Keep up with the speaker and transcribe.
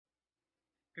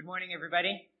Good morning,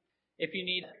 everybody. If you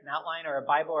need an outline or a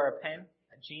Bible or a pen,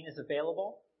 Jean is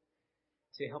available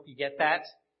to help you get that.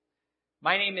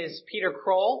 My name is Peter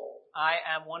Kroll. I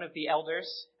am one of the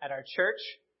elders at our church,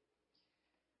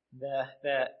 the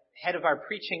head of our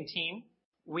preaching team.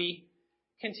 We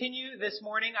continue this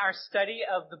morning our study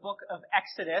of the book of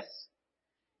Exodus.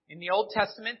 In the Old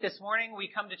Testament, this morning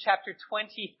we come to chapter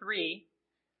 23,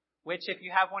 which, if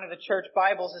you have one of the church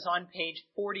Bibles, is on page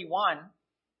 41.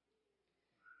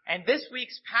 And this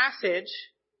week's passage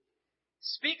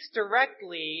speaks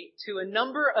directly to a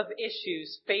number of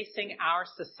issues facing our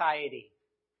society.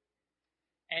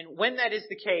 And when that is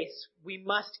the case, we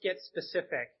must get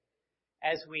specific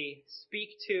as we speak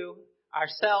to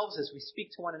ourselves, as we speak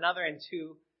to one another and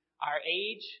to our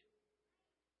age.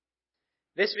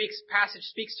 This week's passage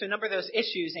speaks to a number of those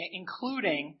issues,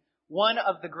 including one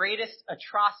of the greatest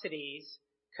atrocities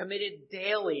committed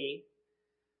daily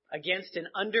against an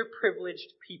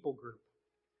underprivileged people group.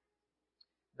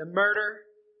 The murder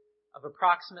of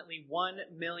approximately 1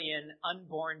 million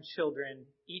unborn children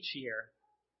each year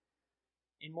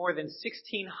in more than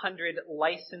 1,600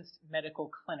 licensed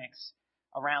medical clinics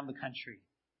around the country.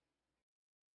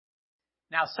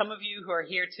 Now, some of you who are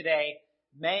here today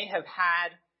may have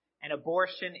had an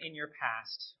abortion in your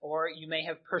past, or you may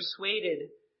have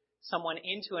persuaded someone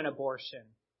into an abortion.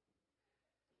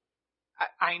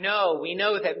 We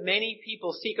know that many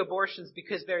people seek abortions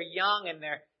because they're young and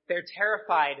they're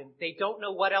terrified and they don't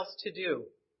know what else to do.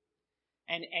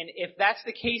 And if that's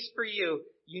the case for you,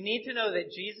 you need to know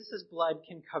that Jesus' blood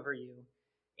can cover you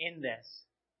in this.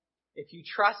 If you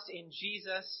trust in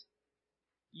Jesus,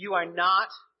 you are not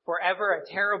forever a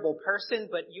terrible person,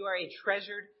 but you are a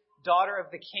treasured daughter of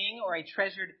the King or a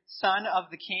treasured son of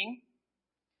the King.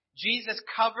 Jesus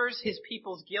covers his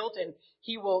people's guilt, and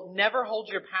he will never hold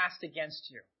your past against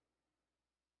you.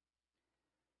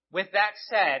 With that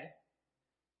said,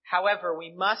 however,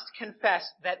 we must confess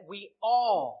that we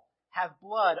all have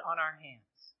blood on our hands.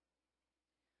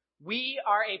 We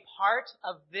are a part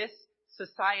of this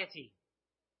society.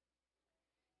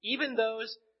 Even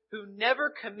those who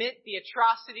never commit the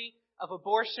atrocity of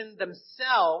abortion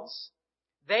themselves,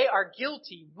 they are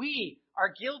guilty. We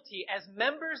are guilty as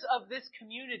members of this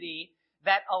community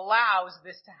that allows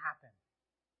this to happen.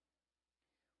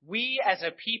 We as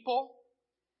a people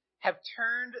have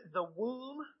turned the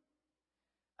womb,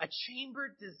 a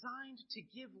chamber designed to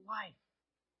give life.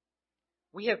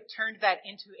 We have turned that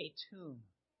into a tomb,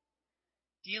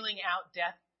 dealing out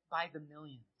death by the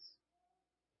millions.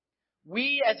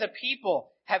 We as a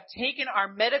people have taken our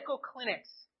medical clinics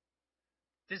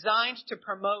designed to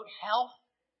promote health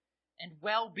and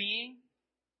well-being,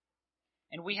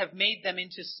 and we have made them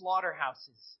into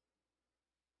slaughterhouses.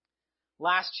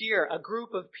 Last year, a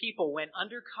group of people went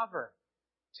undercover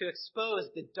to expose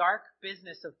the dark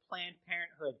business of Planned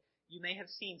Parenthood. You may have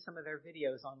seen some of their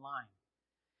videos online.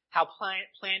 How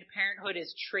Planned Parenthood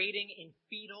is trading in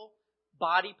fetal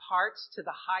body parts to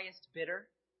the highest bidder.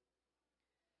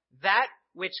 That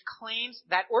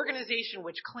organization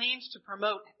which claims to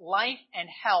promote life and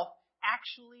health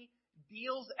actually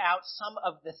deals out some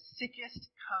of the sickest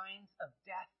kinds of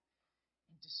death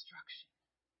and destruction.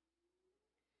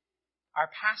 Our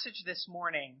passage this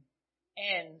morning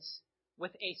ends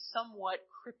with a somewhat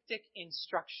cryptic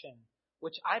instruction,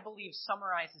 which I believe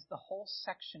summarizes the whole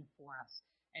section for us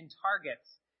and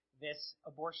targets this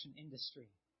abortion industry.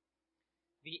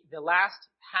 The last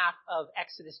half of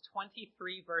Exodus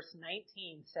 23 verse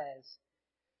 19 says,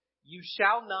 "You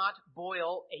shall not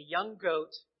boil a young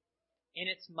goat in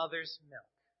its mother's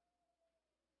milk."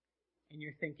 And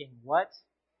you're thinking, what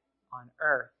on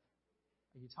earth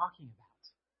are you talking about?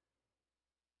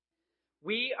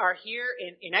 We are here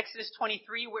in Exodus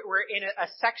 23. We're in a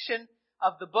section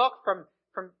of the book from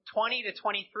 20 to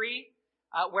 23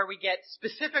 where we get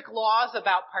specific laws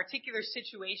about particular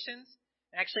situations.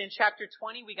 And actually in chapter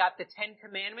 20 we got the 10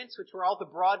 Commandments, which were all the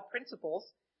broad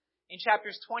principles. In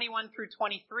chapters 21 through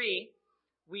 23,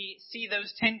 we see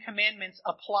those 10 Commandments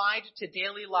applied to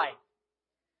daily life.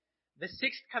 The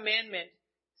 6th commandment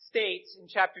states in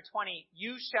chapter 20,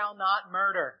 "You shall not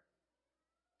murder."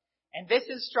 And this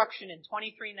instruction in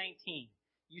 23:19,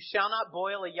 "You shall not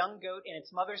boil a young goat in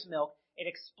its mother's milk," it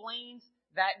explains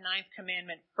that 9th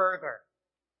commandment further.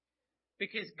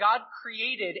 Because God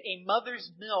created a mother's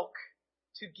milk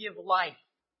to give life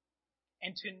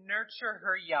and to nurture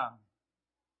her young.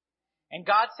 And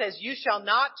God says, you shall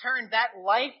not turn that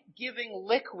life-giving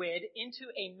liquid into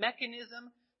a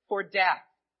mechanism for death.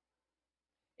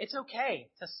 It's okay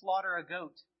to slaughter a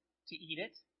goat to eat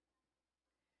it.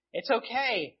 It's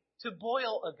okay to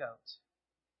boil a goat.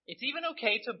 It's even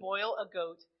okay to boil a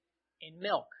goat in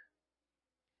milk.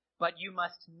 but you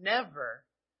must never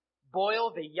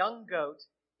boil the young goat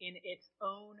in its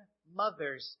own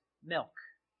mother's milk.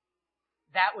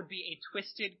 That would be a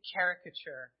twisted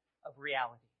caricature of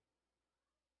reality.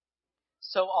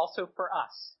 So also for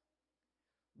us,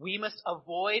 we must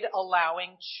avoid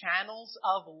allowing channels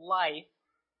of life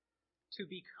to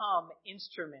become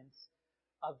instruments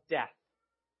of death.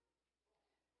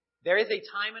 There is a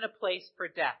time and a place for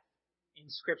death in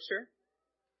Scripture,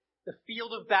 the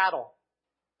field of battle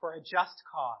for a just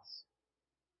cause,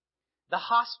 the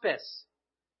hospice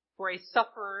for a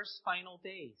sufferer's final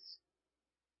days,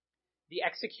 the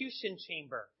execution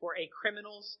chamber for a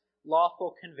criminal's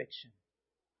lawful conviction.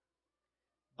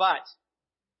 But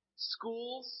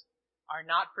schools are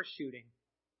not for shooting.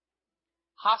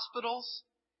 Hospitals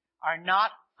are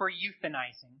not for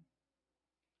euthanizing.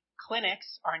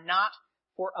 Clinics are not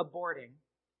for aborting.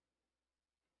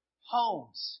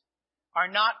 Homes are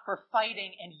not for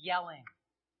fighting and yelling.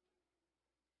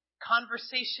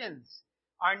 Conversations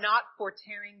are not for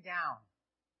tearing down.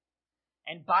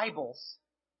 And Bibles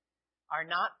are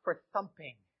not for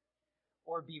thumping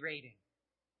or berating.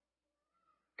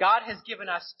 God has given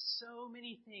us so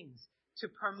many things to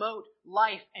promote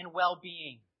life and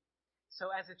well-being. So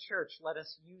as a church, let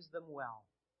us use them well.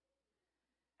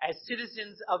 As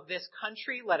citizens of this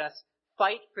country, let us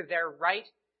fight for their right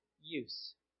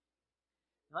use.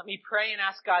 Let me pray and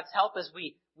ask God's help as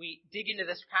we dig into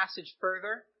this passage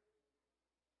further.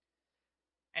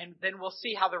 And then we'll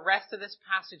see how the rest of this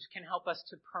passage can help us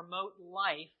to promote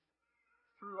life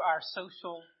through our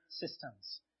social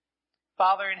systems.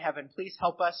 Father in heaven, please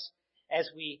help us as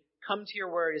we come to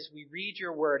your word, as we read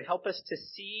your word. Help us to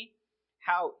see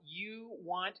how you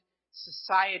want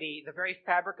society, the very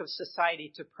fabric of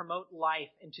society, to promote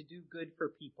life and to do good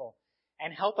for people.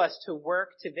 And help us to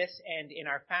work to this end in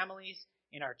our families,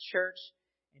 in our church,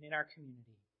 and in our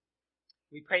community.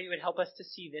 We pray you would help us to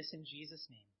see this in Jesus'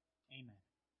 name. Amen.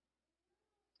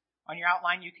 On your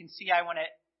outline, you can see I want to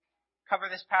cover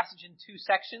this passage in two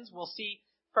sections. We'll see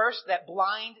first that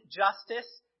blind justice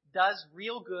does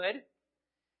real good.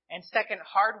 And second,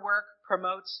 hard work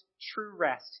promotes true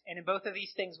rest. And in both of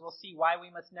these things, we'll see why we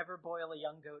must never boil a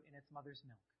young goat in its mother's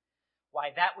milk. Why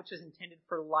that which is intended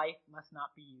for life must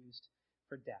not be used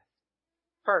for death.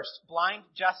 First, blind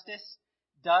justice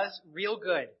does real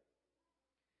good.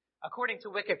 According to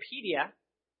Wikipedia,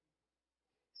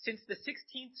 since the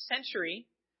 16th century,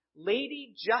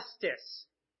 Lady Justice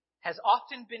has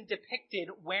often been depicted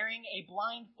wearing a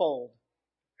blindfold.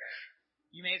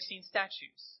 You may have seen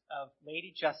statues of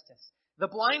Lady Justice. The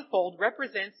blindfold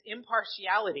represents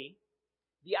impartiality,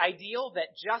 the ideal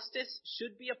that justice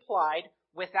should be applied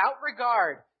without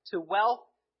regard to wealth,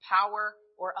 power,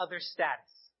 or other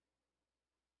status.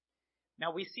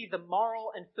 Now we see the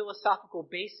moral and philosophical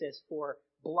basis for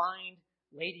blind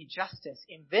Lady Justice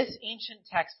in this ancient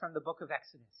text from the book of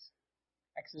Exodus.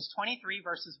 Exodus 23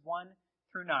 verses 1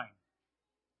 through 9.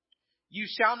 You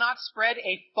shall not spread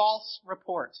a false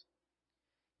report.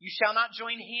 You shall not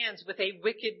join hands with a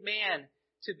wicked man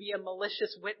to be a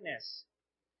malicious witness.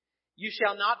 You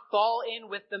shall not fall in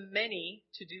with the many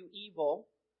to do evil,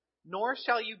 nor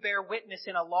shall you bear witness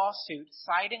in a lawsuit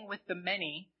siding with the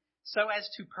many so as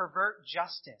to pervert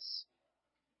justice.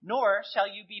 Nor shall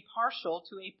you be partial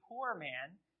to a poor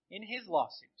man in his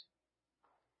lawsuit.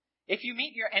 If you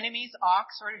meet your enemy's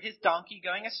ox or his donkey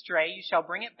going astray, you shall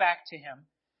bring it back to him.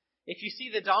 If you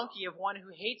see the donkey of one who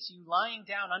hates you lying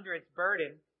down under its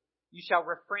burden, you shall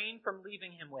refrain from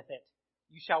leaving him with it.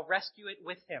 You shall rescue it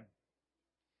with him.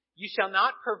 You shall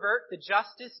not pervert the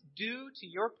justice due to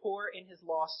your poor in his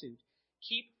lawsuit.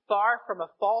 Keep far from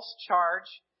a false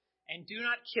charge, and do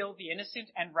not kill the innocent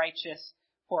and righteous,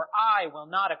 for I will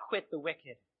not acquit the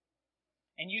wicked.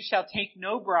 And you shall take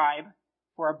no bribe,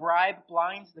 for a bribe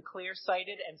blinds the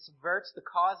clear-sighted and subverts the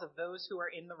cause of those who are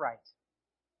in the right.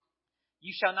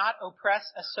 You shall not oppress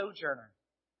a sojourner.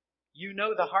 You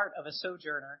know the heart of a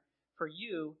sojourner, for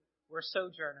you were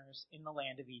sojourners in the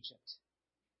land of Egypt.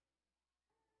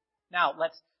 Now,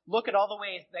 let's look at all the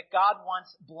ways that God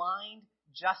wants blind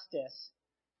justice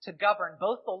to govern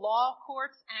both the law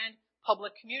courts and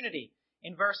public community.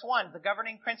 In verse 1, the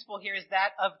governing principle here is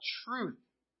that of truth.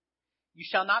 You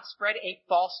shall not spread a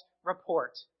false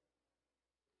report.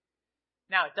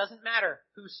 Now, it doesn't matter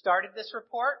who started this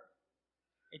report.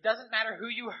 It doesn't matter who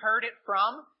you heard it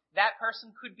from. That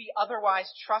person could be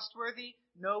otherwise trustworthy,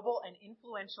 noble, and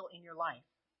influential in your life.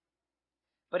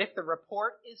 But if the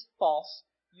report is false,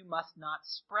 you must not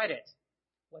spread it.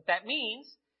 What that means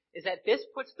is that this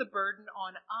puts the burden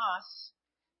on us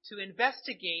to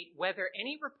investigate whether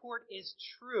any report is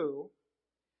true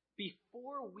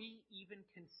before we even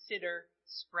consider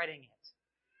spreading it.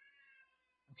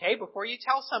 Okay, before you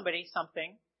tell somebody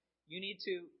something, you need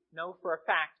to know for a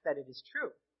fact that it is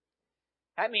true.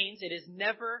 That means it is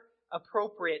never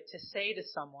appropriate to say to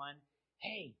someone,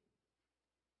 hey,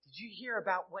 did you hear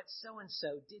about what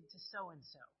so-and-so did to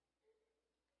so-and-so?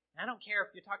 And I don't care if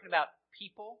you're talking about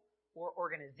people or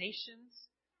organizations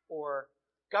or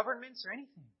governments or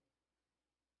anything.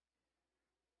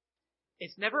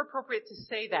 It's never appropriate to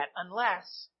say that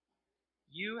unless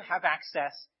you have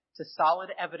access to solid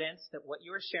evidence that what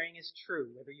you are sharing is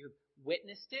true, whether you've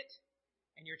witnessed it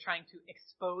and you're trying to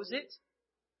expose it.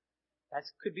 That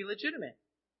could be legitimate.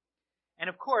 And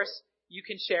of course, you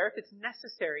can share if it's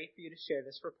necessary for you to share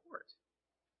this report.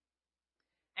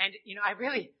 And, I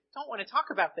really don't want to talk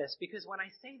about this because when I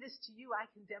say this to you, I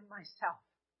condemn myself.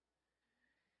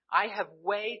 I have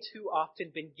way too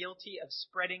often been guilty of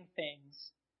spreading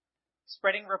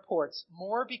reports,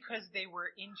 more because they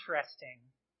were interesting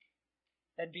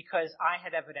than because I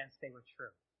had evidence they were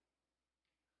true.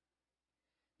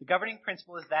 The governing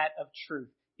principle is that of truth.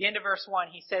 The end of verse 1,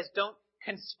 he says, don't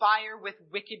conspire with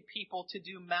wicked people to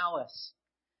do malice.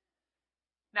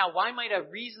 Now, why might a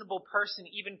reasonable person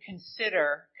even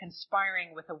consider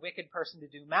conspiring with a wicked person to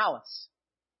do malice?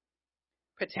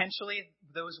 Potentially,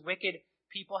 those wicked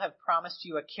people have promised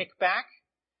you a kickback,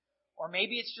 or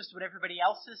maybe it's just what everybody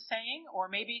else is saying, or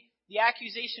maybe the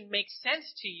accusation makes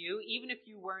sense to you, even if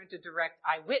you weren't a direct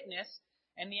eyewitness,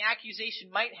 and the accusation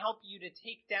might help you to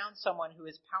take down someone who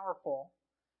is powerful,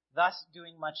 thus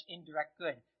doing much indirect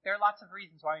good. There are lots of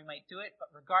reasons why we might do it,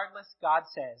 but regardless, God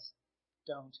says,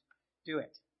 don't do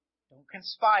it. Don't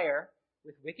conspire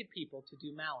with wicked people to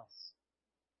do malice.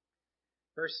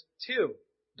 Verse 2,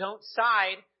 don't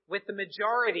side with the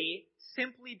majority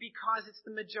simply because it's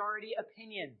the majority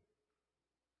opinion.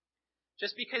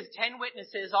 Just because 10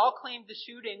 witnesses all claimed the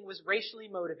shooting was racially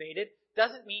motivated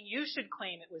doesn't mean you should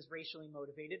claim it was racially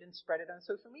motivated and spread it on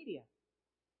social media,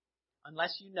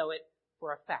 unless you know it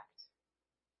for a fact.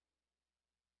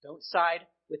 Don't side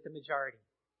with the majority.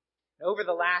 Over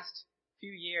the last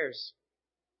few years,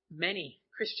 many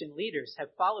Christian leaders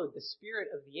have followed the spirit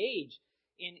of the age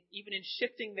even in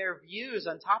shifting their views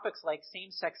on topics like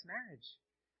same-sex marriage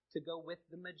to go with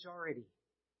the majority.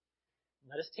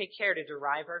 Let us take care to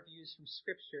derive our views from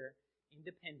Scripture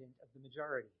independent of the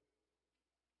majority.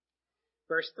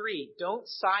 Verse 3, don't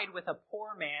side with a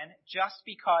poor man just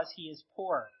because he is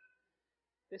poor.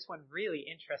 This one really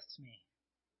interests me.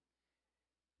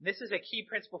 This is a key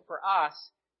principle for us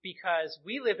because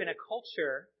we live in a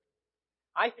culture,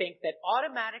 I think, that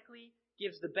automatically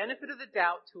gives the benefit of the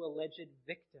doubt to alleged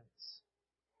victims.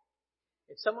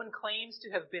 If someone claims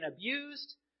to have been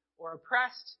abused or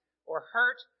oppressed or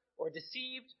hurt or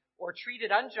deceived or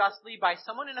treated unjustly by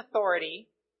someone in authority,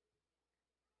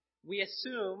 we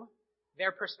assume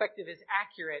their perspective is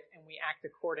accurate and we act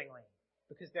accordingly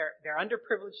because they're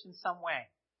underprivileged in some way.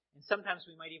 And sometimes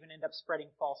we might even end up spreading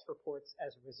false reports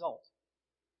as a result.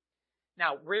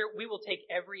 Now, we will take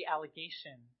every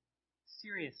allegation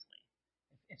seriously.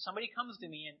 If somebody comes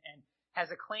to me and has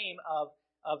a claim of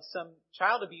some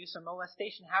child abuse or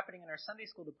molestation happening in our Sunday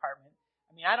school department,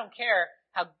 I don't care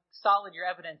how solid your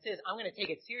evidence is. I'm going to take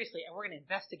it seriously and we're going to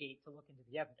investigate to look into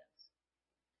the evidence.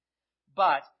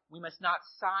 But we must not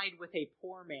side with a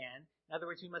poor man. In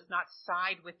other words, we must not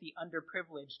side with the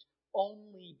underprivileged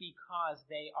only because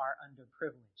they are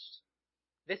underprivileged.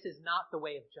 This is not the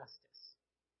way of justice.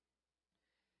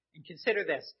 And consider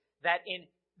this, that in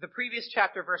the previous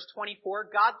chapter, verse 24,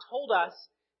 God told us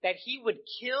that He would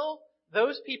kill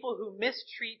those people who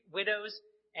mistreat widows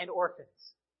and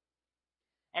orphans.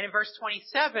 And in verse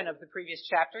 27 of the previous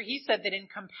chapter, He said that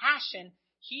in compassion,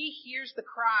 He hears the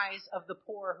cries of the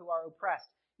poor who are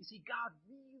oppressed. You see, God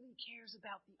really cares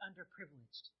about the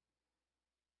underprivileged.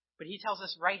 But He tells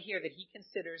us right here that He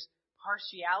considers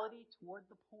partiality toward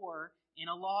the poor in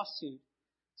a lawsuit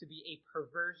to be a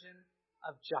perversion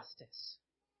of justice.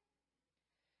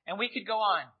 And we could go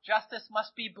on. Justice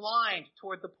must be blind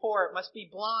toward the poor. It must be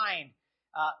blind,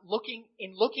 looking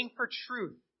for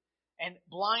truth, and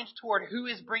blind toward who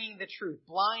is bringing the truth,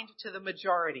 blind to the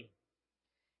majority.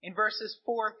 In verses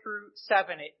 4 through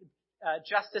 7,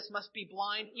 justice must be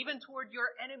blind even toward your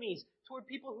enemies, toward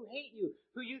people who hate you,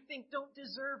 who you think don't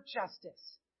deserve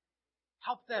justice.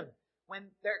 Help them when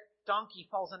their donkey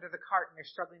falls under the cart and they're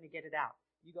struggling to get it out.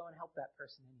 You go and help that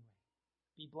person anyway.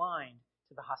 Be blind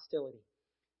to the hostility.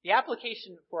 The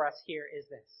application for us here is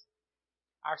this.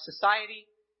 Our society,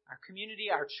 our community,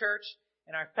 our church,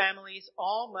 and our families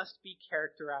all must be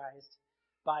characterized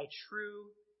by true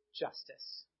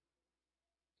justice.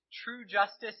 True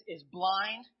justice is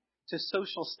blind to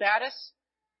social status,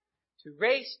 to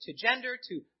race, to gender,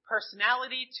 to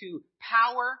personality, to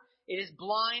power, it is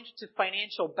blind to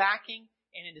financial backing,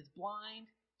 and it is blind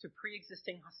to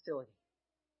pre-existing hostility.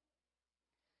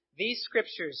 These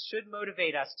scriptures should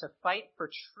motivate us to fight for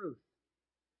truth,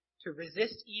 to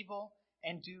resist evil,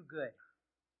 and do good.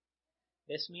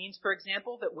 This means, for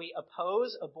example, that we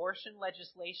oppose abortion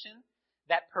legislation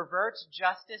that perverts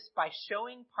justice by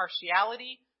showing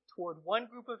partiality toward one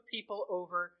group of people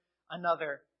over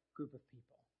another group of people.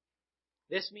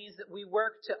 This means that we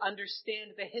work to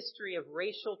understand the history of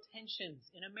racial tensions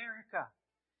in America,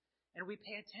 and we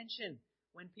pay attention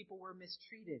when people were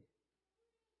mistreated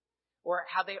or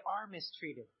how they are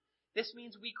mistreated. This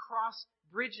means we cross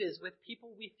bridges with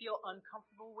people we feel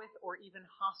uncomfortable with or even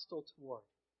hostile toward.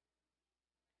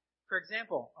 For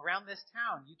example, around this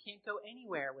town, you can't go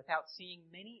anywhere without seeing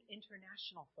many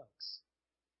international folks.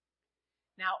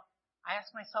 Now, I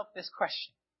ask myself this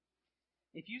question.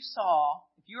 If you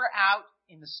were out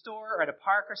in the store or at a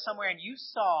park or somewhere and you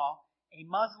saw a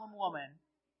Muslim woman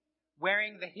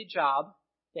wearing the hijab,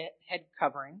 the head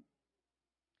covering,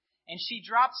 and she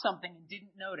dropped something and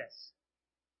didn't notice,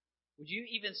 would you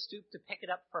even stoop to pick it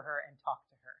up for her and talk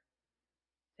to her?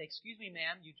 Say, "Excuse me,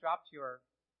 ma'am, you dropped your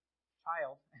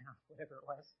child," whatever it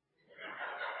was.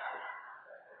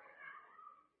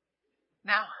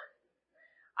 Now,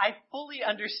 I fully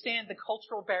understand the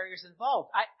cultural barriers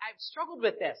involved. I've struggled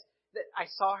with this. I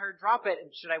saw her drop it,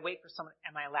 and should I wait for someone?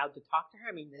 Am I allowed to talk to her?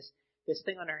 I mean, this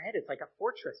thing on her head is like a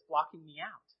fortress blocking me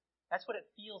out. That's what it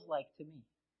feels like to me.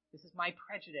 This is my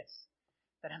prejudice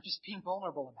that I'm just being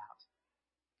vulnerable about.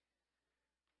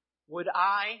 Would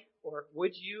I or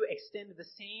would you extend the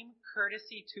same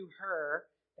courtesy to her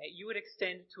that you would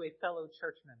extend to a fellow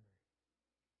church member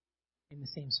in the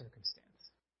same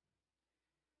circumstance?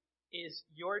 Is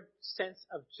your sense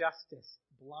of justice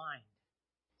blind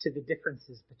to the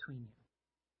differences between you?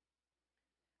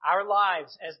 Our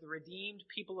lives as the redeemed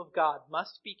people of God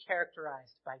must be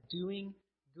characterized by doing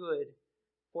good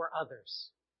for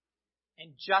others.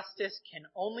 And justice can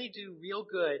only do real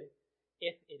good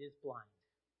if it is blind.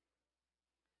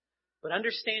 But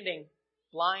understanding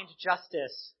blind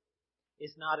justice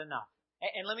is not enough.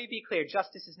 And let me be clear,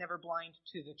 justice is never blind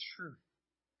to the truth.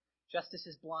 Justice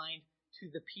is blind to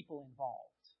the people involved.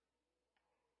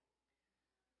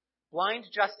 Blind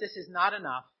justice is not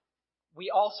enough. We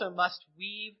also must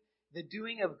weave the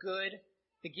doing of good,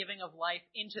 the giving of life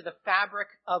into the fabric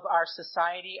of our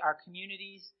society, our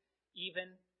communities,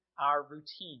 even our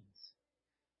routines.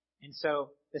 And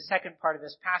so the second part of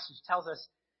this passage tells us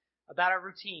about our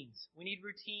routines. We need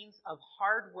routines of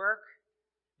hard work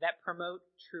that promote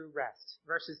true rest.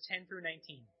 Verses 10 through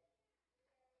 19.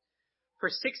 For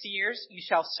 6 years you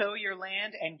shall sow your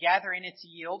land and gather in its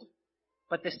yield,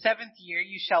 but the 7th year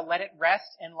you shall let it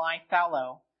rest and lie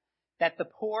fallow, that the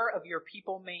poor of your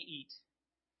people may eat.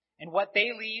 And what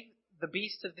they leave, the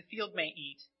beasts of the field may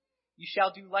eat. You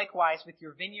shall do likewise with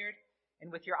your vineyard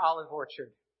and with your olive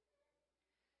orchard.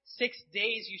 6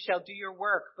 days you shall do your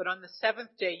work, but on the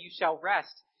 7th day you shall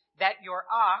rest, that your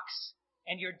ox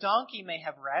and your donkey may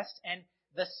have rest, and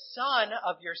the son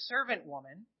of your servant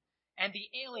woman and the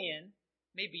alien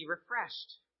may be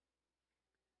refreshed.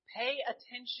 Pay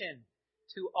attention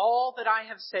to all that I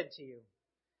have said to you,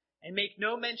 and make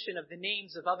no mention of the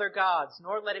names of other gods,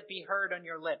 nor let it be heard on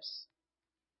your lips.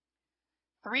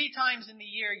 3 times in the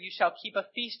year you shall keep a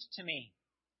feast to me.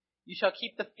 You shall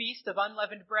keep the feast of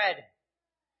unleavened bread.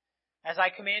 As I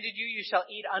commanded you, you shall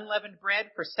eat unleavened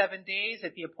bread for 7 days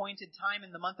at the appointed time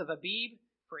in the month of Abib,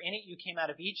 for in it you came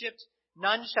out of Egypt.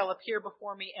 None shall appear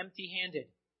before me empty-handed.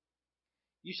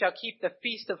 You shall keep the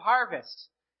feast of harvest,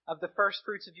 of the first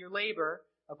fruits of your labor,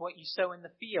 of what you sow in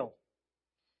the field.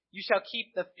 You shall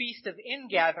keep the feast of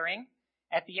ingathering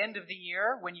at the end of the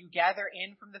year, when you gather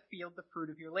in from the field the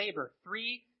fruit of your labor.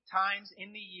 3 times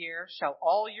in the year shall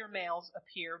all your males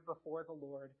appear before the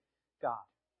Lord God.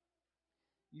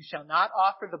 You shall not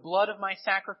offer the blood of my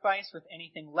sacrifice with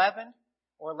anything leavened,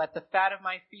 or let the fat of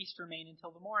my feast remain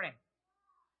until the morning.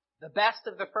 The best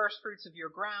of the first fruits of your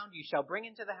ground you shall bring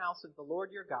into the house of the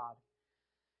Lord your God.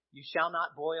 You shall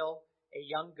not boil a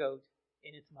young goat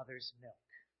in its mother's milk.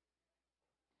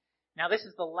 Now this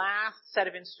is the last set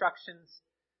of instructions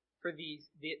for the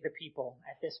people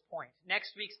at this point.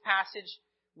 Next week's passage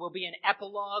will be an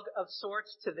epilogue of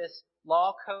sorts to this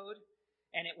law code,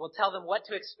 and it will tell them what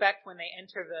to expect when they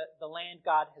enter the land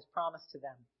God has promised to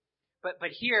them.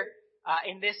 But here,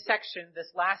 in this section,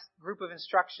 this last group of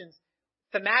instructions,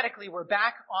 thematically we're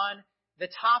back on the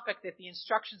topic that the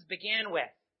instructions began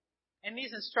with. And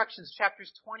these instructions,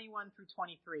 chapters 21 through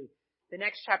 23, the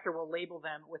next chapter will label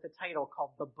them with a title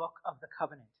called the Book of the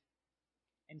Covenant.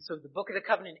 And so the Book of the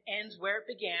Covenant ends where it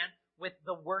began, with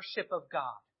the worship of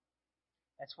God.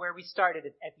 That's where we started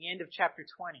at the end of chapter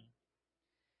 20.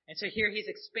 And so here he's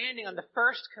expanding on the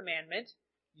first commandment,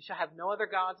 you shall have no other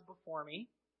gods before me.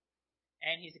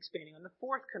 And he's expanding on the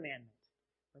fourth commandment,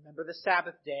 remember the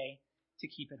Sabbath day to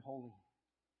keep it holy.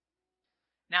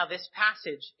 Now this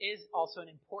passage is also an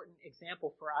important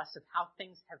example for us of how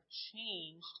things have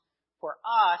changed for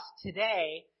us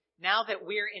today, now that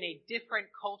we're in a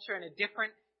different culture and a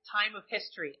different time of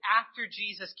history after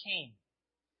Jesus came.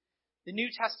 The New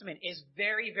Testament is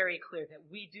very, very clear that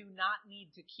we do not need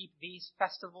to keep these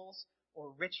festivals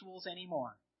or rituals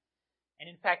anymore. And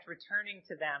in fact, returning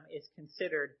to them is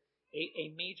considered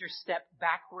a major step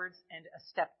backwards and a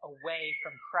step away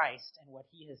from Christ and what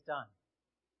he has done.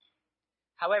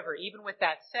 However, even with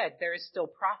that said, there is still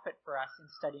profit for us in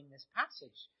studying this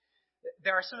passage.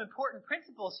 There are some important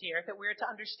principles here that we are to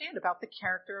understand about the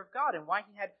character of God and why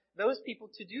he had those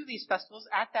people to do these festivals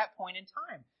at that point in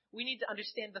time. We need to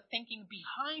understand the thinking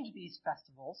behind these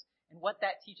festivals and what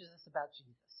that teaches us about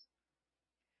Jesus.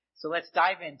 So let's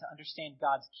dive in to understand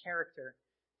God's character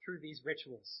through these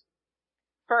rituals.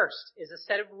 First is a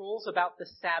set of rules about the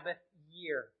Sabbath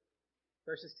year,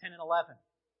 verses 10 and 11.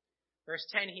 Verse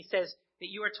 10, he says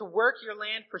that you are to work your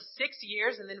land for 6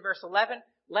 years, and then verse 11,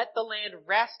 let the land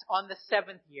rest on the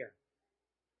 7th year.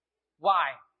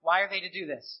 Why? Why are they to do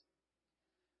this?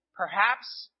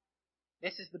 Perhaps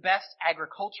this is the best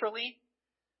agriculturally,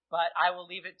 but I will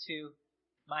leave it to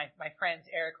my friends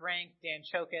Eric Rank, Dan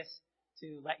Chokas,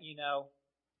 to let you know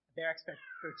their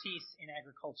expertise in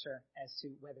agriculture as to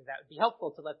whether that would be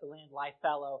helpful to let the land lie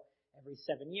fallow every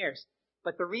 7 years.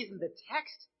 But the reason the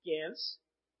text gives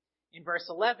in verse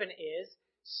 11 is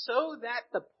so that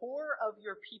the poor of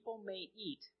your people may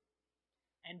eat,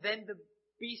 and then the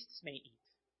beasts may eat.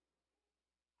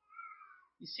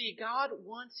 You see, God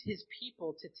wants his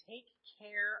people to take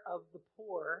care of the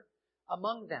poor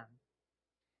among them,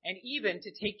 and even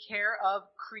to take care of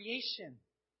creation,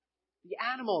 the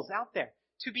animals out there.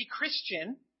 To be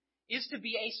Christian is to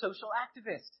be a social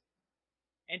activist,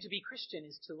 and to be Christian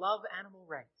is to love animal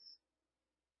rights.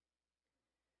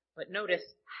 But notice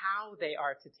how they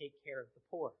are to take care of the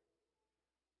poor.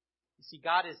 You see,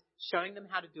 God is showing them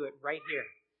how to do it right here.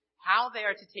 How they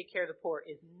are to take care of the poor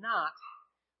is not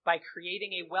by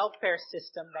creating a welfare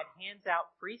system that hands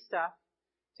out free stuff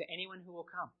to anyone who will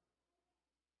come.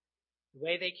 The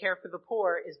way they care for the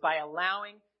poor is by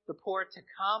allowing the poor to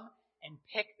come and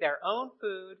pick their own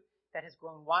food that has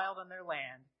grown wild on their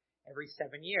land every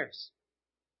 7 years.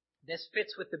 This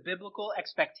fits with the biblical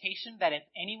expectation that if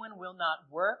anyone will not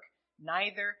work,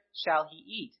 neither shall he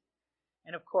eat.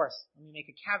 And of course, let me make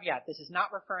a caveat. This is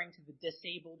not referring to the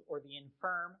disabled or the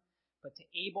infirm, but to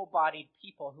able-bodied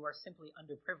people who are simply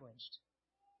underprivileged.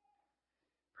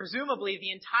 Presumably, the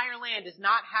entire land is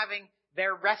not having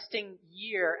their resting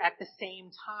year at the same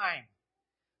time.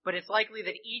 But it's likely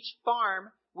that each farm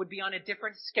would be on a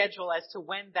different schedule as to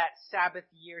when that Sabbath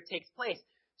year takes place.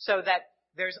 So that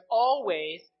there's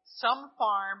always some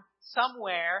farm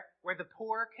somewhere where the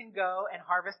poor can go and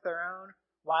harvest their own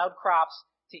wild crops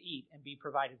to eat and be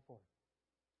provided for.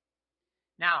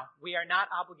 Now, we are not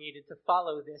obligated to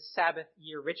follow this Sabbath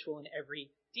year ritual in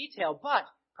every detail, but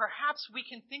perhaps we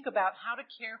can think about how to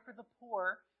care for the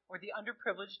poor or the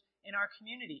underprivileged in our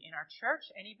community, in our church,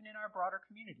 and even in our broader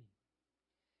community.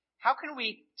 How can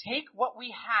we take what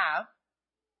we have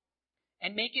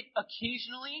and make it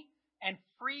occasionally and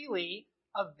freely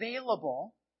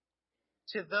available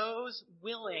to those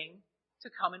willing to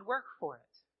come and work for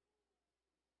it?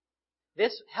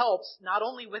 This helps not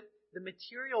only with the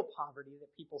material poverty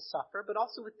that people suffer, but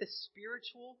also with the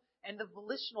spiritual and the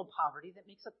volitional poverty that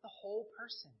makes up the whole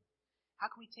person. How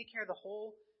can we take care of the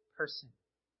whole person?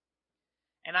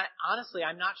 And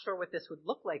I'm not sure what this would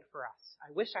look like for us.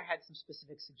 I wish I had some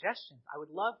specific suggestions. I would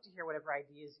love to hear whatever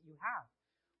ideas you have.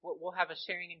 We'll have a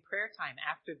sharing in prayer time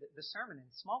after the sermon in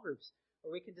small groups,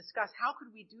 where we can discuss how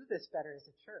could we do this better as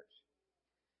a church,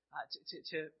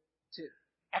 to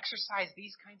exercise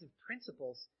these kinds of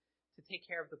principles to take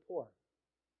care of the poor.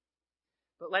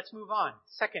 But let's move on.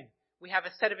 Second, we have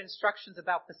a set of instructions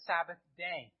about the Sabbath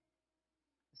day.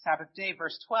 The Sabbath day,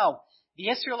 verse 12. The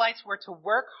Israelites were to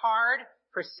work hard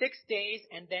for 6 days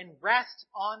and then rest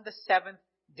on the 7th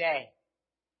day.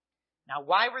 Now,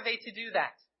 why were they to do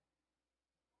that?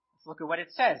 Let's look at what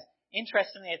it says.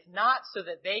 Interestingly, it's not so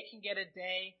that they can get a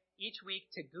day each week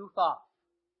to goof off.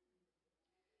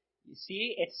 You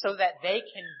see, it's so that they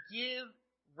can give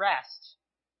rest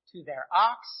to their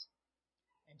ox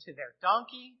and to their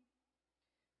donkey.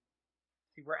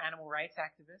 See, we're animal rights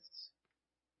activists.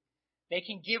 They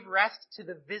can give rest to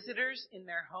the visitors in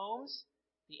their homes,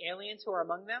 the aliens who are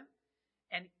among them,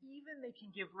 and even they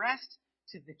can give rest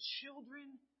to the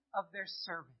children of their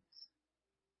servants.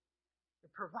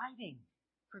 They're providing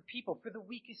for people, for the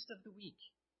weakest of the weak.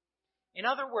 In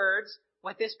other words,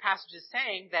 what this passage is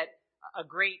saying, that a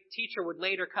great teacher would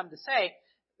later come to say,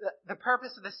 the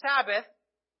purpose of the Sabbath,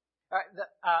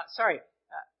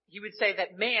 he would say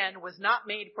that man was not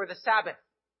made for the Sabbath,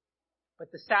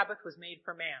 but the Sabbath was made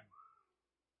for man.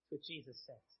 That's what Jesus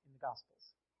says in the Gospels.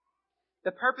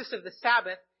 The purpose of the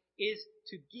Sabbath is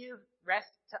to give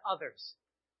rest to others.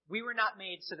 We were not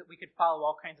made so that we could follow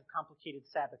all kinds of complicated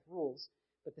Sabbath rules,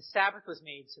 but the Sabbath was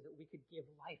made so that we could give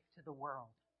life to the world.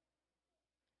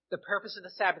 The purpose of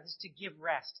the Sabbath is to give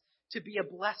rest, to be a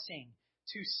blessing,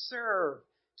 to serve,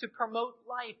 to promote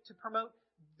life, to promote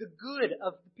the good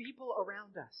of the people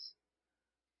around us.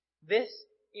 This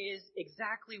is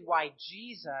exactly why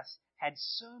Jesus had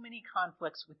so many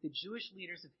conflicts with the Jewish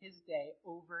leaders of his day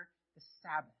over the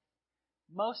Sabbath.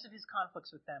 Most of his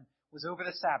conflicts with them was over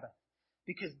the Sabbath,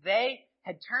 because they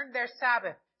had turned their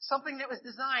Sabbath, something that was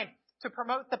designed to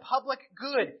promote the public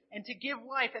good and to give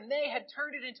life, and they had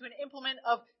turned it into an implement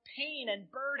of pain and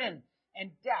burden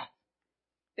and death.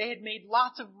 They had made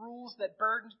lots of rules that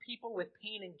burdened people with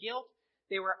pain and guilt.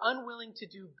 They were unwilling to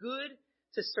do good,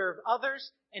 to serve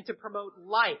others, and to promote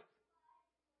life.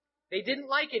 They didn't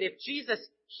like it if Jesus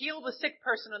healed a sick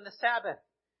person on the Sabbath,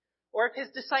 or if his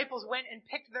disciples went and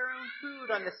picked their own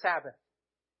food on the Sabbath.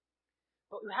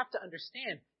 But you have to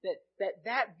understand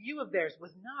that view of theirs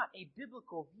was not a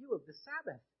biblical view of the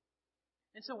Sabbath.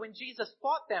 And so when Jesus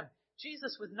fought them,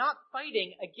 Jesus was not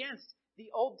fighting against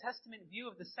the Old Testament view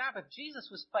of the Sabbath. Jesus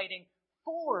was fighting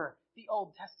for the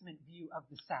Old Testament view of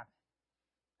the Sabbath,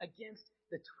 against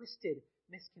the twisted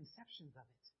misconceptions of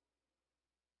it.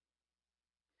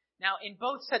 Now, in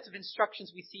both sets of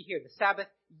instructions we see here, the Sabbath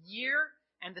year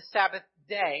and the Sabbath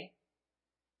day,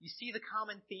 you see the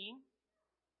common theme?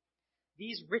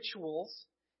 These rituals,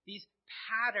 these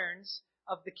patterns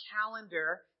of the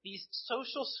calendar, these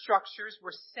social structures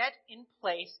were set in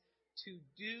place to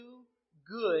do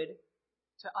good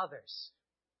to others.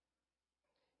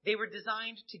 They were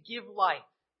designed to give life,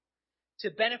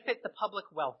 to benefit the public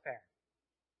welfare.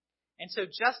 And so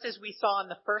just as we saw in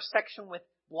the first section with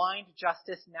blind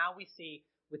justice, now we see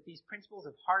with these principles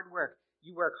of hard work.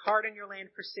 You work hard in your land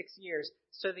for 6 years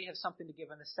so that you have something to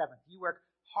give on the seventh. You work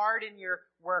hard in your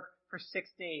work for 6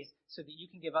 days so that you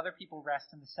can give other people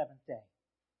rest on the seventh day.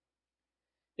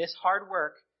 This hard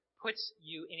work puts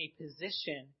you in a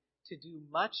position to do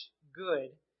much good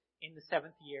in the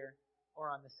seventh year or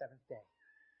on the seventh day.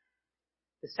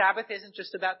 The Sabbath isn't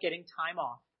just about getting time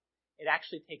off. It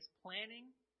actually takes planning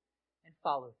and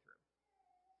follow through.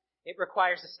 It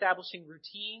requires establishing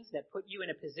routines that put you in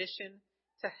a position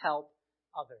to help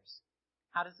others.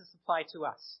 How does this apply to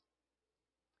us?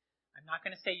 I'm not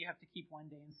going to say you have to keep 1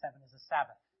 day in 7 as a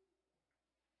Sabbath.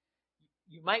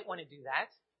 You might want to do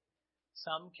that.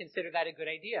 Some consider that a good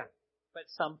idea, but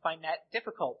some find that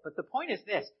difficult. But the point is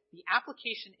this: the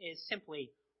application is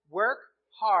simply work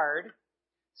hard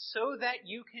so that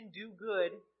you can do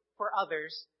good for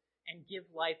others and give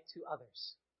life to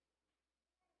others.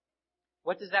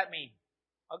 What does that mean?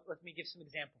 Let me give some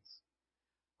examples.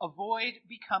 Avoid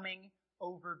becoming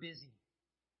overbusy.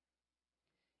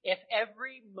 If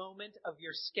every moment of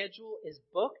your schedule is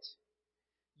booked,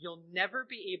 you'll never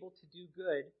be able to do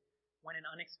good when an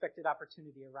unexpected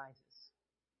opportunity arises.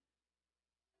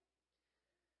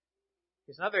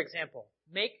 Here's another example.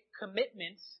 Make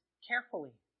commitments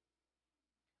carefully.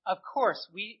 Of course,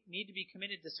 we need to be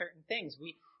committed to certain things.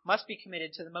 We must be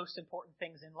committed to the most important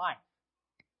things in life.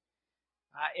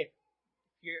 If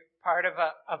you're part of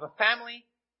a family,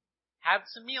 have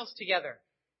some meals together.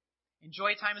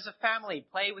 Enjoy time as a family.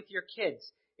 Play with your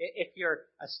kids. If you're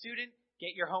a student,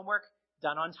 get your homework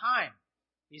done on time.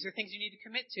 These are things you need to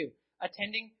commit to.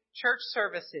 Attending church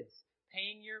services,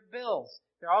 paying your bills.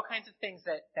 There are all kinds of things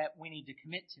that we need to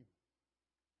commit to.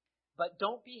 But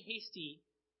don't be hasty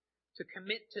to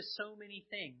commit to so many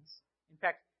things. In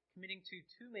fact, committing to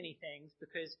too many things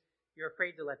because you're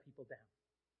afraid to let people down.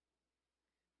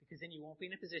 Because then you won't be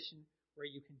in a position where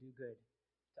you can do good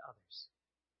to others.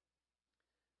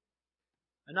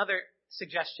 Another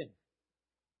suggestion.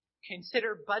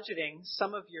 Consider budgeting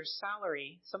some of your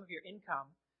salary, some of your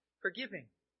income, for giving.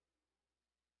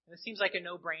 And it seems like a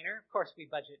no-brainer. Of course, we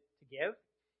budget to give.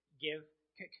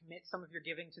 Commit some of your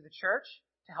giving to the church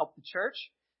to help the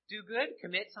church. Do good.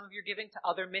 Commit some of your giving to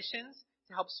other missions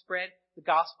to help spread the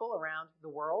gospel around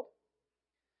the world.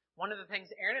 One of the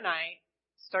things Aaron and I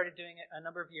started doing a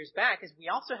number of years back is we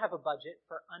also have a budget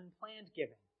for unplanned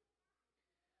giving,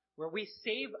 where we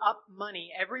save up money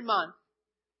every month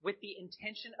with the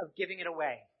intention of giving it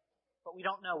away, but we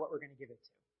don't know what we're going to give it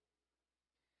to.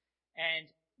 And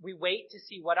we wait to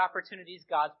see what opportunities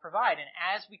God provides. And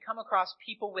as we come across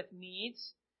people with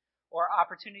needs or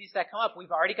opportunities that come up, we've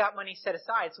already got money set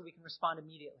aside so we can respond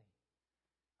immediately.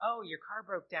 Oh, your car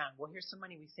broke down. Well, here's some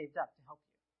money we saved up to help you.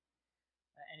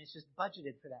 And it's just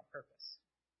budgeted for that purpose.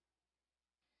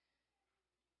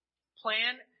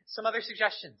 Plan some other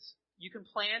suggestions. You can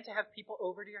plan to have people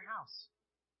over to your house.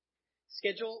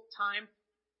 Schedule time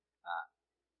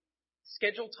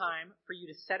for you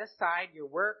to set aside your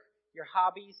work, your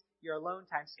hobbies, your alone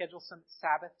time. Schedule some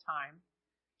Sabbath time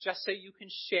just so you can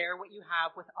share what you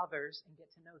have with others and get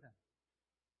to know them.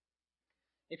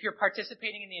 If you're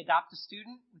participating in the Adopt a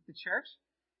Student with the church,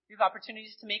 you have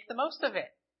opportunities to make the most of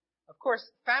it. Of course,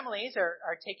 families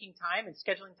are taking time and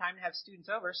scheduling time to have students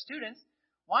over. Students,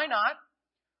 why not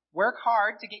work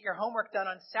hard to get your homework done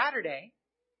on Saturday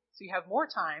so you have more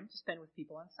time to spend with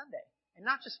people on Sunday? And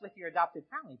not just with your adopted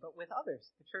family, but with others,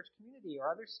 the church community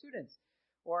or other students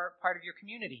or part of your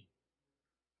community.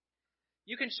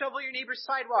 You can shovel your neighbor's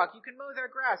sidewalk. You can mow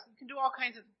their grass. You can do all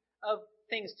kinds of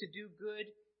things to do good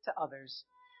to others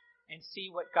and see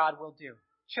what God will do.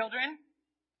 Children,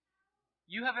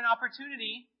 you have an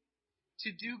opportunity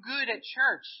to do good at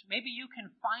church. Maybe you can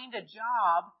find a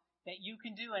job that you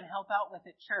can do and help out with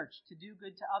at church to do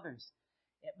good to others.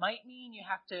 It might mean you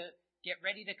have to get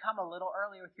ready to come a little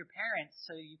early with your parents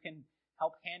so you can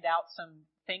help hand out some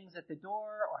things at the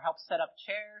door or help set up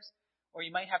chairs, or you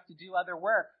might have to do other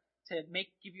work to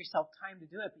give yourself time to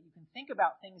do it. But you can think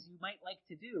about things you might like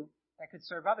to do that could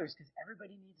serve others, because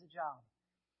everybody needs a job.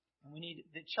 And we need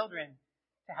the children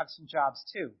to have some jobs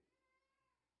too.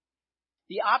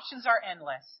 The options are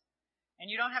endless,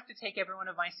 and you don't have to take every one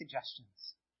of my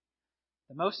suggestions.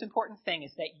 The most important thing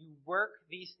is that you work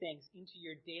these things into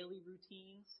your daily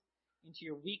routines, into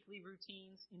your weekly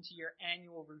routines, into your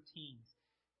annual routines.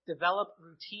 Develop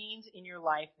routines in your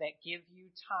life that give you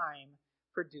time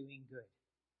for doing good.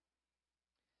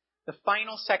 The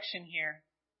final section here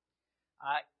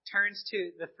turns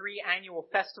to the 3 annual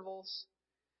festivals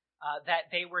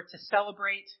that they were to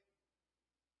celebrate.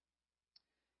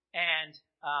 And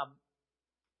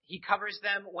he covers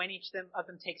them, when each of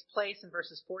them takes place in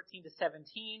verses 14 to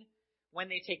 17, when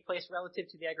they take place relative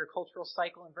to the agricultural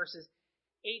cycle. In verses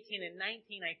 18 and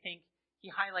 19, I think, he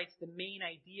highlights the main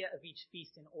idea of each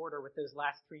feast in order with those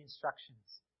last 3 instructions.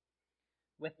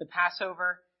 With the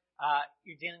Passover,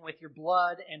 you're dealing with your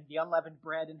blood and the unleavened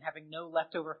bread and having no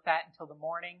leftover fat until the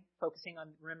morning, focusing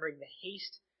on remembering the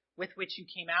haste with which you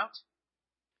came out.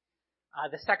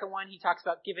 The second one, he talks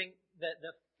about giving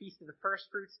the Feast of the First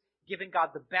Fruits, giving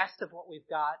God the best of what we've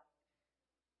got.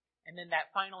 And then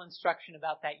that final instruction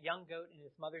about that young goat and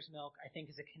its mother's milk, I think,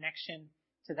 is a connection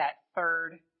to that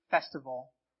third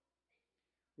festival,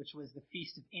 which was the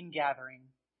Feast of Ingathering,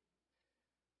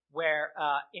 where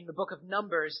in the book of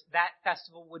Numbers, that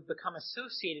festival would become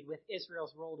associated with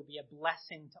Israel's role to be a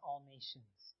blessing to all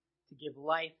nations, to give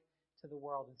life to the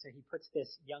world. And so he puts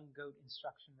this young goat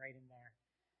instruction right in there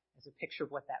as a picture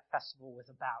of what that festival was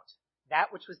about.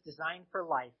 That which was designed for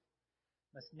life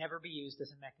must never be used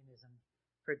as a mechanism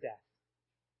for death.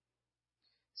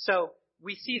 So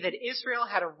we see that Israel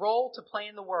had a role to play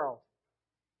in the world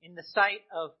in the sight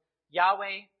of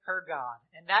Yahweh, her God.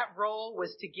 And that role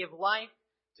was to give life,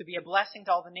 to be a blessing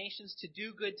to all the nations, to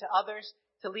do good to others,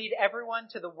 to lead everyone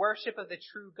to the worship of the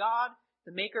true God,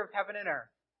 the maker of heaven and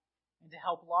earth, and to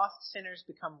help lost sinners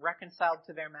become reconciled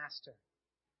to their master.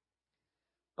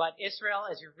 But Israel,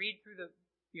 as you read through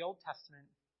the Old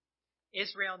Testament,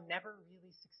 Israel never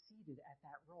really succeeded at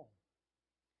that role.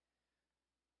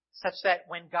 Such that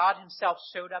when God himself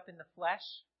showed up in the flesh,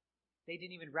 they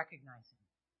didn't even recognize him.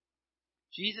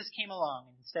 Jesus came along,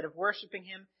 and instead of worshiping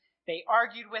him, they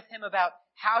argued with him about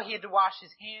how he had to wash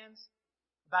his hands,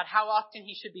 about how often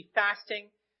he should be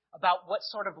fasting, about what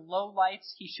sort of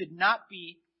lowlifes he should not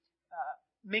be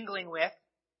mingling with,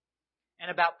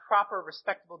 and about proper,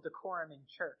 respectable decorum in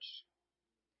church.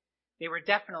 They were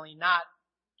definitely not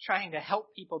trying to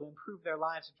help people to improve their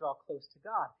lives and draw close to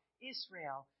God.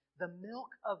 Israel, the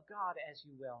milk of God, as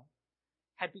you will,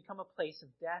 had become a place of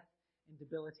death and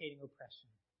debilitating oppression.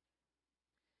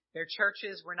 Their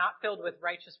churches were not filled with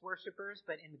righteous worshipers,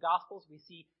 but in the Gospels we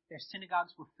see their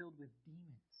synagogues were filled with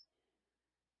demons.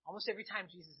 Almost every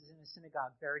time Jesus is in a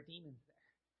synagogue, there are demons there.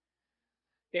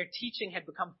 Their teaching had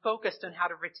become focused on how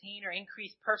to retain or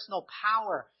increase personal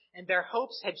power, and their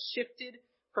hopes had shifted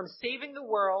from saving the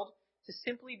world to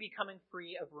simply becoming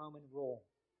free of Roman rule.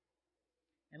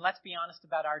 And let's be honest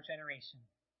about our generation.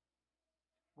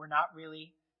 We're not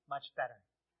really much better.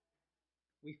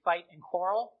 We fight and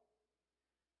quarrel.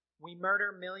 We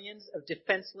murder millions of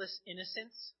defenseless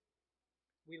innocents.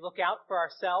 We look out for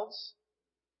ourselves.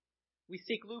 We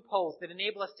seek loopholes that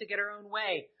enable us to get our own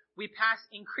way. We pass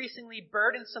increasingly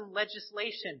burdensome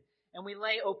legislation, and we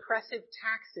lay oppressive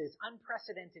taxes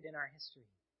unprecedented in our history.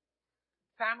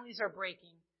 Families are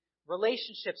breaking.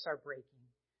 Relationships are breaking.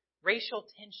 Racial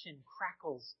tension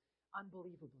crackles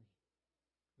unbelievably.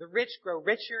 The rich grow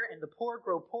richer and the poor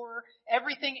grow poorer.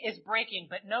 Everything is breaking,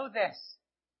 but know this.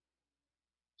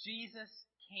 Jesus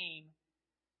came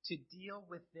to deal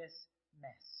with this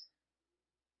mess.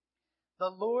 The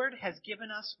Lord has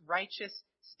given us righteous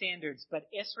standards, but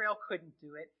Israel couldn't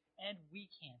do it, and we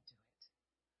can't do it.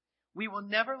 We will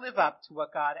never live up to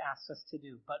what God asks us to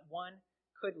do, but one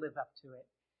could live up to it,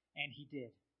 and he did.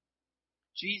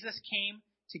 Jesus came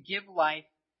to give life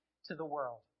to the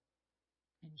world.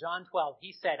 In John 12,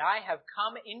 he said, I have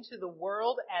come into the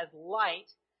world as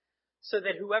light so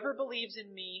that whoever believes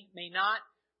in me may not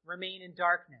remain in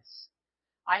darkness.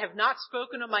 I have not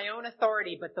spoken of my own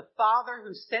authority, but the Father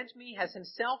who sent me has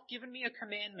himself given me a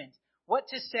commandment, what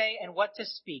to say and what to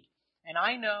speak. And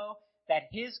I know that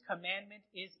his commandment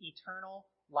is eternal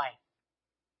life.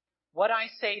 What I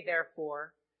say,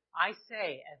 therefore, I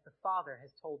say as the Father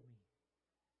has told me.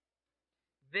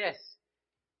 This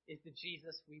is the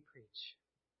Jesus we preach.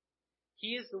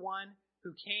 He is the one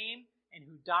who came and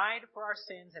who died for our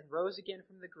sins and rose again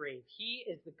from the grave. He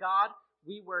is the God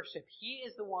we worship. He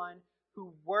is the one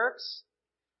who works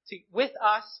with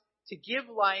us to give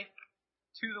life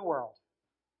to the world.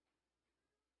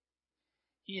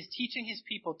 He is teaching his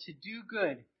people to do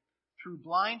good through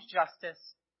blind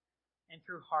justice and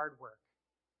through hard work.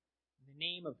 In the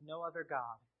name of no other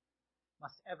God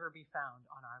must ever be found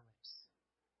on our lips.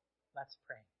 Let's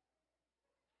pray.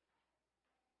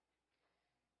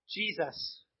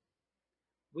 Jesus,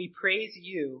 we praise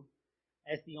you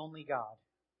as the only God.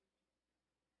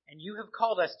 And you have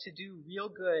called us to do real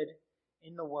good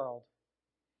in the world,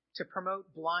 to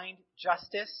promote blind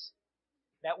justice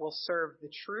that will serve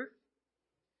the truth.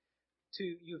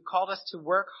 You've called us to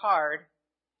work hard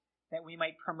that we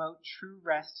might promote true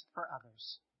rest for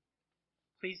others.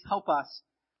 Please help us,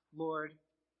 Lord,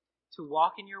 to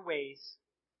walk in your ways,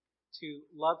 to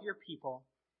love your people,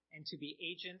 and to be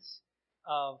agents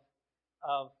of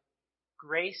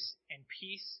grace and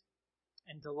peace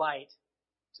and delight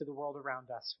to the world around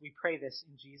us. We pray this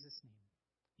in Jesus'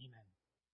 name. Amen.